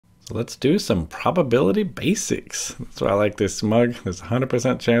So let's do some probability basics. That's why I like this mug. There's a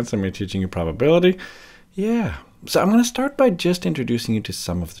 100% chance of me teaching you probability. Yeah. So I'm going to start by just introducing you to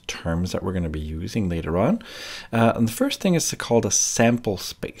some of the terms that we're going to be using later on. And the first thing is called a sample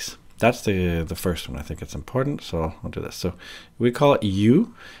space. That's the first one. I think it's important, so I'll do this. So we call it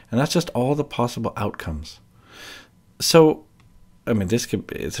U, and that's just all the possible outcomes. So I mean,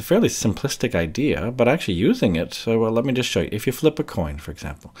 it's a fairly simplistic idea, but actually using it, so well, let me just show you. If you flip a coin, for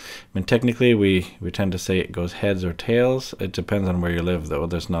example, I mean, technically we tend to say it goes heads or tails. It depends on where you live, though.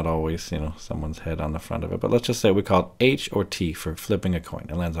 There's not always, someone's head on the front of it. But let's just say we call it H or T for flipping a coin.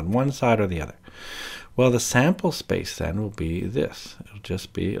 It lands on one side or the other. Well, the sample space then will be this. It'll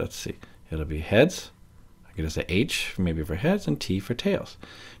just be, let's see, it'll be heads. I could just say H maybe for heads and T for tails.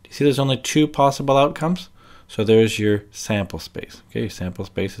 Do you see there's only two possible outcomes? So there's your sample space. Okay, your sample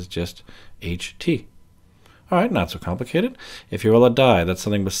space is just HT. All right, not so complicated. If you roll a die, that's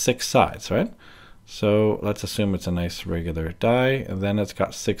something with 6 sides, right? So let's assume it's a nice regular die, and then it's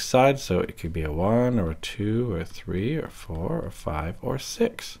got 6 sides, so it could be a 1 or a 2 or a 3 or 4 or 5 or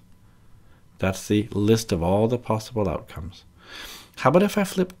 6. That's the list of all the possible outcomes. How about if I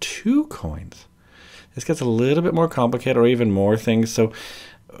flip 2 coins? This gets a little bit more complicated, or even more things. So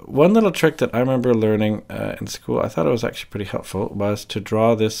one little trick that I remember learning in school, I thought it was actually pretty helpful, was to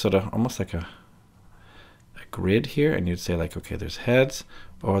draw this sort of almost like a grid here, and you'd say like, okay, there's heads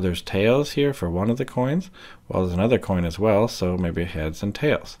or there's tails here for one of the coins. Well, there's another coin as well, so maybe heads and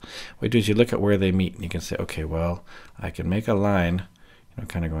tails. What you do is you look at where they meet, and you can say, okay, well, I can make a line,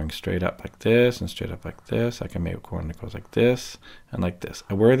 kind of going straight up like this and straight up like this. I can make one that goes like this and like this.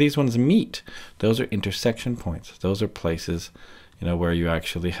 And where these ones meet, those are intersection points. Those are places where you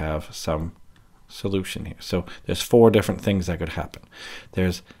actually have some solution here. So there's 4 different things that could happen.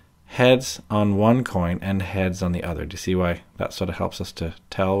 There's heads on one coin and heads on the other. Do you see why that sort of helps us to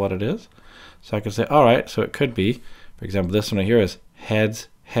tell what it is? So I could say, all right, so it could be, for example, this one right here is heads,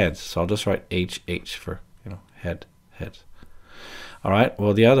 heads. So I'll just write HH for, head, heads. All right,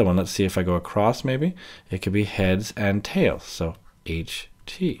 well, the other one, let's see if I go across maybe. It could be heads and tails, so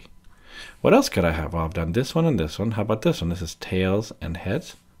HT. What else could I have? Well, I've done this one and this one. How about this one? This is tails and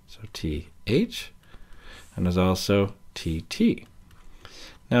heads, so TH. And there's also TT.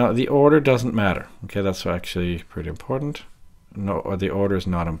 Now, the order doesn't matter. Okay, that's actually pretty important. No, or the order is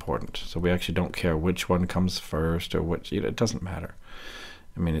not important. So we actually don't care which one comes first or which, it doesn't matter.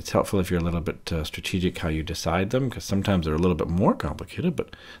 I mean, it's helpful if you're a little bit strategic how you decide them, because sometimes they're a little bit more complicated,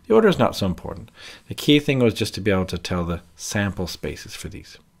 but the order is not so important. The key thing was just to be able to tell the sample spaces for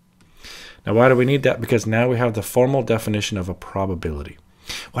these. Now, why do we need that? Because now we have the formal definition of a probability.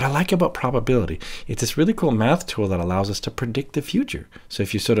 What I like about probability, it's this really cool math tool that allows us to predict the future. So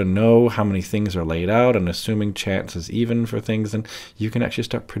if you sort of know how many things are laid out and assuming chance is even for things, then you can actually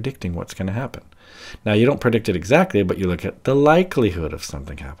start predicting what's going to happen. Now, you don't predict it exactly, but you look at the likelihood of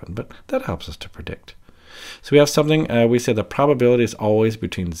something happening, but that helps us to predict. So we have something, we say the probability is always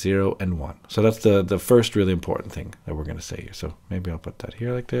between 0 and 1. So that's the first really important thing that we're going to say here. So maybe I'll put that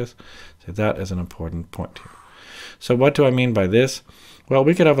here like this. So that is an important point here. So what do I mean by this? Well,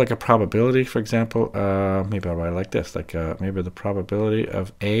 we could have like a probability, for example. Maybe I'll write it like this, like maybe the probability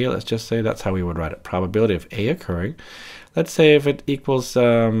of A, let's just say that's how we would write it. Probability of A occurring. Let's say if it equals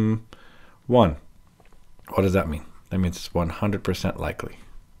 1. What does that mean? That means it's 100% likely.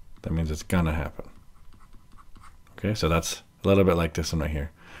 That means it's going to happen. Okay, so that's a little bit like this one right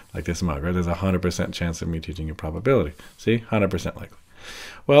here, like this mug, right? There's a 100% chance of me teaching you probability. See, 100% likely.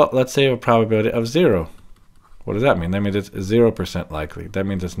 Well, let's say a probability of 0. What does that mean? That means it's 0% likely. That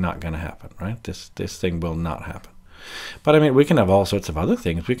means it's not going to happen, right? This thing will not happen. But I mean, we can have all sorts of other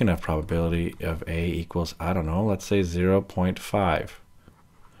things. We can have probability of A equals, I don't know, let's say 0.5.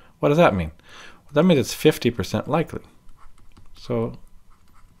 What does that mean? Well, that means it's 50% likely. So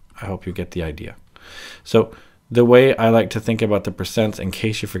I hope you get the idea. So the way I like to think about the percents, in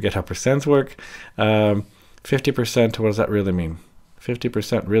case you forget how percents work, 50%, what does that really mean?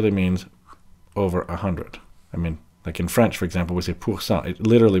 50% really means over 100. I mean, like in French, for example, we say pourcent. It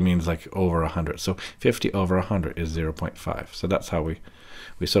literally means like over 100. So 50 over 100 is 0.5. So that's how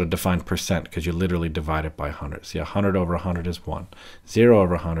we sort of define percent, because you literally divide it by 100. See, 100 over 100 is 1. 0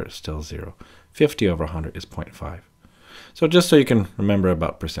 over 100 is still 0. 50 over 100 is 0.5. So just so you can remember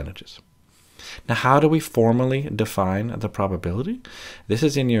about percentages. Now, how do we formally define the probability? This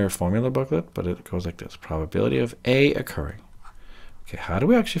is in your formula booklet, but it goes like this. Probability of A occurring. Okay, how do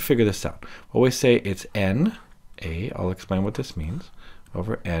we actually figure this out? Well, we say it's N, A, I'll explain what this means,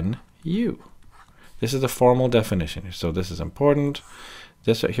 over NU. This is the formal definition. So this is important.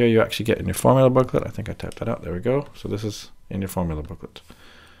 This right here you actually get in your formula booklet. I think I typed that out. There we go. So this is in your formula booklet.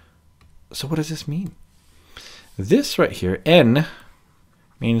 So what does this mean? This right here, n,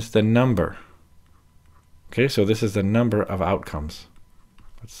 means the number. Okay, so this is the number of outcomes.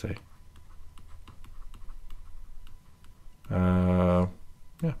 Let's say.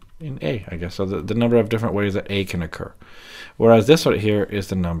 Yeah, in A, I guess. So the number of different ways that A can occur. Whereas this right here is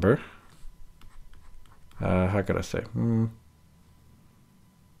the number. How could I say? You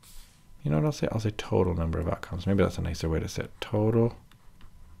know what I'll say? I'll say total number of outcomes. Maybe that's a nicer way to say it. Total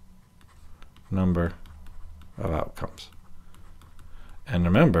number of outcomes. And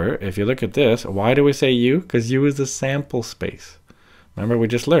remember, if you look at this, why do we say U? Because U is the sample space. Remember, we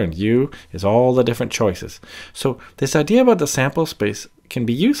just learned U is all the different choices. So this idea about the sample space can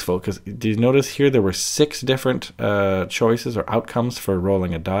be useful because do you notice here there were 6 different choices or outcomes for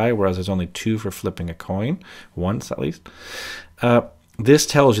rolling a die, whereas there's only 2 for flipping a coin, once at least. This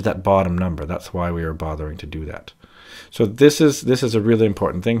tells you that bottom number. That's why we are bothering to do that. So this is a really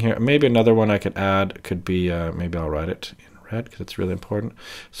important thing here. Maybe another one I could add could be, maybe I'll write it in red because it's really important.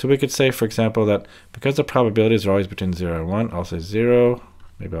 So we could say, for example, that because the probabilities are always between 0 and 1, I'll say 0.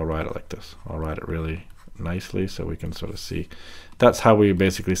 Maybe I'll write it like this. I'll write it really nicely so we can sort of see. That's how we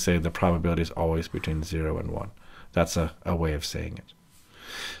basically say the probability is always between 0 and 1. That's a way of saying it.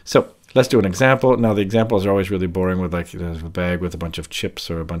 So let's do an example. Now the examples are always really boring with like there's a bag with a bunch of chips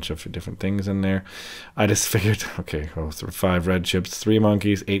or a bunch of different things in there. I just figured, okay, well, 5 red chips, 3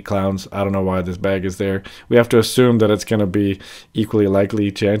 monkeys, 8 clowns. I don't know why this bag is there. We have to assume that it's going to be equally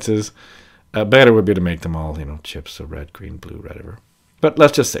likely chances. Better would be to make them all, you know, chips, so red, green, blue, whatever. But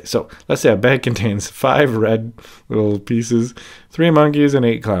let's just say, so let's say a bag contains 5 red little pieces, 3 monkeys, and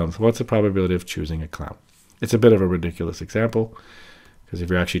 8 clowns. What's the probability of choosing a clown? It's a bit of a ridiculous example, because if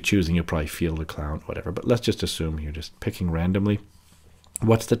you're actually choosing, you'll probably feel the clown, whatever. But let's just assume you're just picking randomly.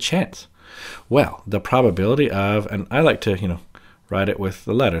 What's the chance? Well, the probability of, and I like to, you know, write it with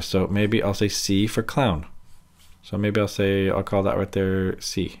the letters. So maybe I'll say C for clown. So maybe I'll call that right there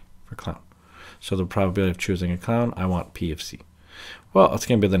C for clown. So the probability of choosing a clown, I want P of C. Well, it's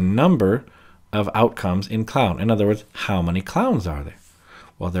going to be the number of outcomes in clown. In other words, how many clowns are there?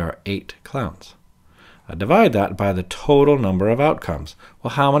 Well, there are 8 clowns. I divide that by the total number of outcomes.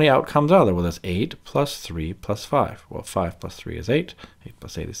 Well, how many outcomes are there? Well, there's 8 plus 3 plus 5. Well, 5 plus 3 is 8. 8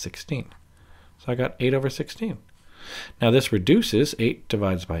 plus 8 is 16. So I got 8 over 16. Now this reduces. 8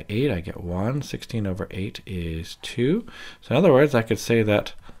 divides by 8, I get 1. 16 over 8 is 2. So in other words, I could say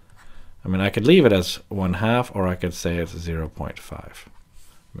that, I mean, I could leave it as 1/2, or I could say it's 0.5.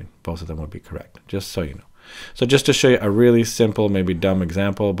 I mean, both of them would be correct, just so you know. So just to show you a really simple, maybe dumb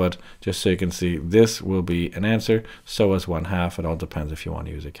example, but just so you can see, this will be an answer. So is 1/2. It all depends if you want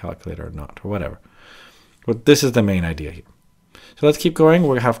to use a calculator or not, or whatever. But this is the main idea here. So let's keep going. We're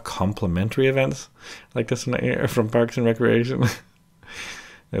going to have complementary events, like this one here from Parks and Recreation.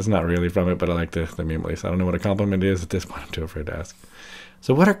 It's not really from it, but I like the meme at least. I don't know what a complement is at this point. I'm too afraid to ask.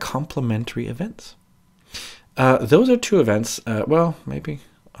 So what are complementary events? Those are 2 events. Well, maybe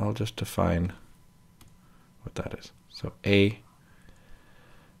I'll just define what that is. So A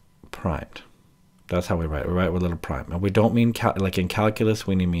primed. That's how we write it. We write with a little prime. And we don't mean, like in calculus,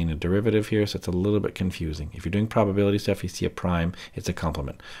 we mean a derivative here, so it's a little bit confusing. If you're doing probability stuff, you see a prime, it's a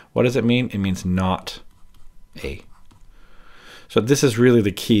complement. What does it mean? It means not A. So this is really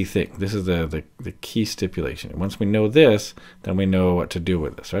the key thing. This is the key stipulation. And once we know this, then we know what to do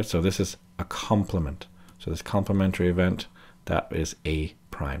with this, right? So this is a complement. So this complementary event, that is A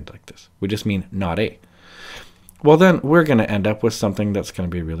primed like this. We just mean not A. Well, then we're going to end up with something that's going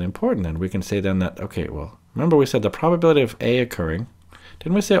to be really important. And we can say then that, okay, well, remember we said the probability of A occurring.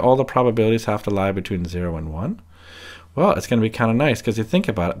 Didn't we say all the probabilities have to lie between 0 and 1? Well, it's going to be kind of nice because you think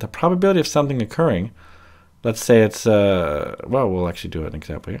about it. The probability of something occurring, let's say it's, well, we'll actually do an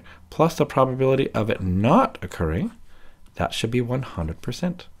example here, plus the probability of it not occurring, that should be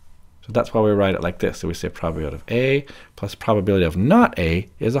 100%. So that's why we write it like this. So we say probability of A plus probability of not A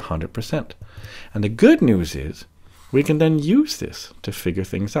is 100%. And the good news is we can then use this to figure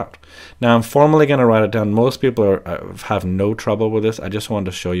things out. Now I'm formally going to write it down. Most people have no trouble with this. I just wanted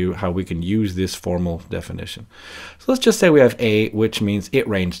to show you how we can use this formal definition. So let's just say we have A, which means it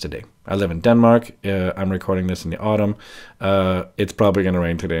rains today. I live in Denmark. I'm recording this in the autumn. It's probably going to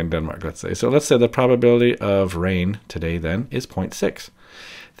rain today in Denmark, let's say. So let's say the probability of rain today then is 0.6.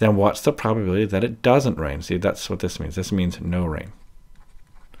 Then what's the probability that it doesn't rain? See, that's what this means. This means no rain.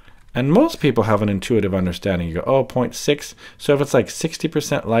 And most people have an intuitive understanding. You go, oh, 0.6. So if it's like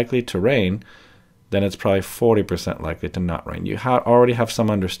 60% likely to rain, then it's probably 40% likely to not rain. You already have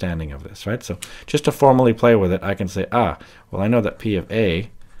some understanding of this, right? So just to formally play with it, I can say, well, I know that P of A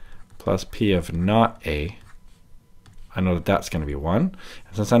plus P of not A I know that that's going to be 1.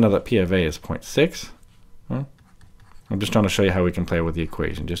 And since I know that P of A is 0.6, well, I'm just trying to show you how we can play with the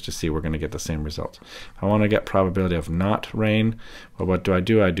equation just to see we're going to get the same result. If I want to get probability of not rain, well, what do?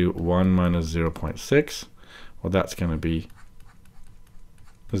 I do 1 minus 0.6. Well, that's going to be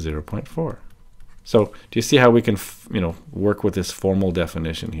 0.4. So do you see how we can, work with this formal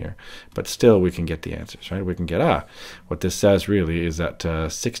definition here, but still we can get the answers, right? We can get, what this says really is that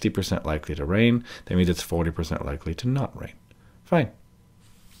 60% likely to rain. That means it's 40% likely to not rain. Fine.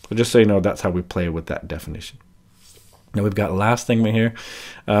 So just so you know, that's how we play with that definition. Now we've got last thing right here.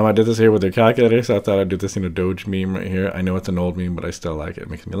 I did this here with the calculator, so I thought I'd do this in a Doge meme right here. I know it's an old meme, but I still like it. It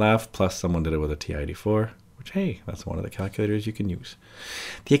makes me laugh. Plus someone did it with a TI-84. Which, hey, that's one of the calculators you can use.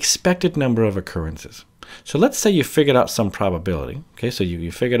 The expected number of occurrences. So let's say you figured out some probability. Okay, so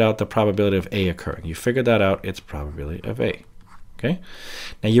you figured out the probability of A occurring. You figured that out, it's probability of A. Okay,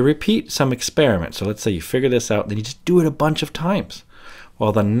 now you repeat some experiment. So let's say you figure this out, then you just do it a bunch of times.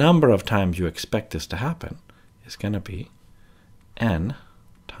 Well, the number of times you expect this to happen is going to be N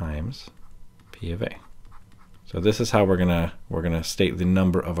times P of A. So this is how we're gonna state the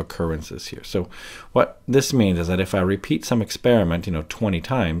number of occurrences here. So what this means is that if I repeat some experiment, 20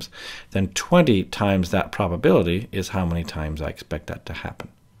 times, then 20 times that probability is how many times I expect that to happen.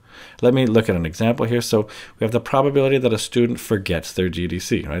 Let me look at an example here. So we have the probability that a student forgets their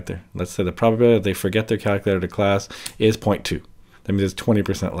GDC right there. Let's say the probability that they forget their calculator to class is 0.2. That means it's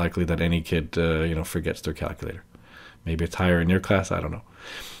 20% likely that any kid forgets their calculator. Maybe it's higher in your class, I don't know.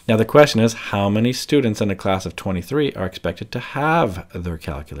 Now the question is, how many students in a class of 23 are expected to have their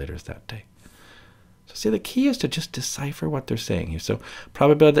calculators that day? So see, the key is to just decipher what they're saying here. So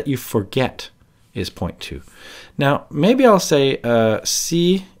probability that you forget is 0.2. Now maybe I'll say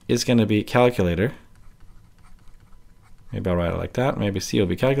C is going to be calculator. Maybe I'll write it like that. Maybe C will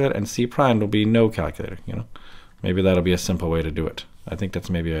be calculator and C prime will be no calculator. Maybe that'll be a simple way to do it. I think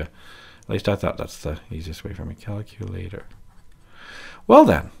that's maybe at least I thought that's the easiest way for me. Calculator. Well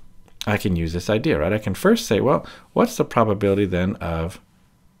then, I can use this idea, right? I can first say, well, what's the probability then of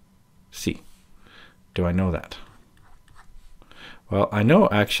C? Do I know that? Well, I know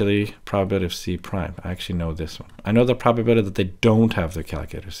actually probability of C prime. I actually know this one. I know the probability that they don't have their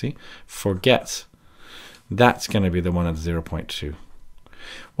calculator. See? Forgets. That's going to be the one at 0.2.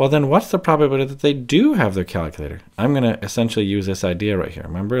 Well, then what's the probability that they do have their calculator? I'm going to essentially use this idea right here.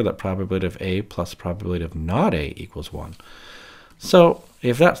 Remember that probability of A plus probability of not A equals 1. So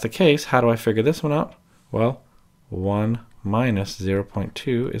if that's the case, how do I figure this one out? Well, 1 minus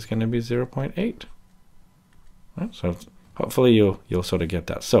 0.2 is going to be 0.8. Right? So hopefully you'll sort of get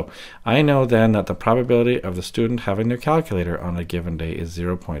that. So I know then that the probability of the student having their calculator on a given day is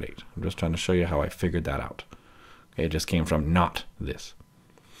 0.8. I'm just trying to show you how I figured that out. Okay, it just came from not this.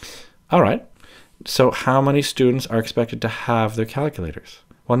 All right, so how many students are expected to have their calculators?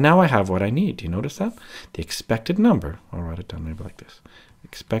 Well, now I have what I need. Do you notice that? The expected number, I'll write it down maybe like this.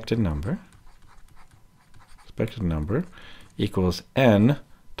 Expected number equals N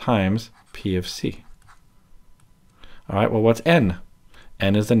times P of C. All right, well, what's N?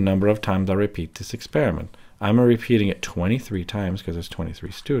 N is the number of times I repeat this experiment. I'm repeating it 23 times because there's 23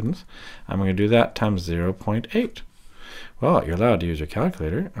 students. I'm going to do that times 0.8. Well, you're allowed to use your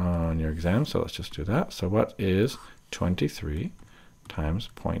calculator on your exam, so let's just do that. So what is 23 times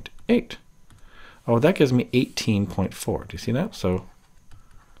 0.8? Oh, that gives me 18.4. Do you see that? So,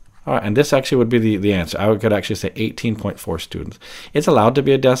 all right, and this actually would be the answer. I could actually say 18.4 students. It's allowed to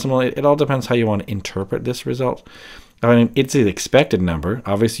be a decimal. It all depends how you want to interpret this result. I mean, it's the expected number.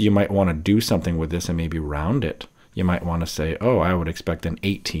 Obviously, you might want to do something with this and maybe round it. You might want to say, oh, I would expect an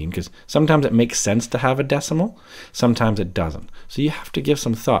 18, because sometimes it makes sense to have a decimal. Sometimes it doesn't. So you have to give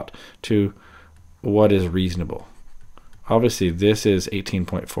some thought to what is reasonable. Obviously, this is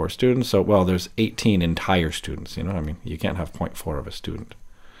 18.4 students. So, well, there's 18 entire students. I mean, you can't have 0.4 of a student.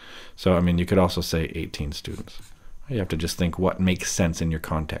 So, I mean, you could also say 18 students. You have to just think what makes sense in your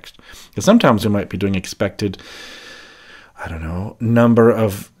context. Because sometimes we might be doing expected, I don't know, number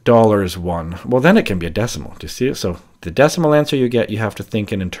of dollars won. Well, then it can be a decimal. Do you see it? So the decimal answer you get, you have to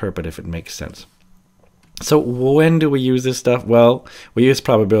think and interpret if it makes sense. So when do we use this stuff? Well, we use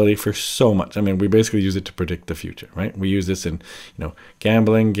probability for so much. I mean, we basically use it to predict the future, right? We use this in,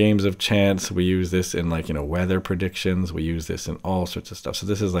 gambling, games of chance. We use this in weather predictions. We use this in all sorts of stuff. So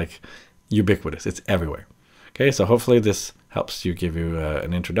this is like ubiquitous. It's everywhere. Okay, so hopefully this helps give you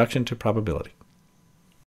an introduction to probability.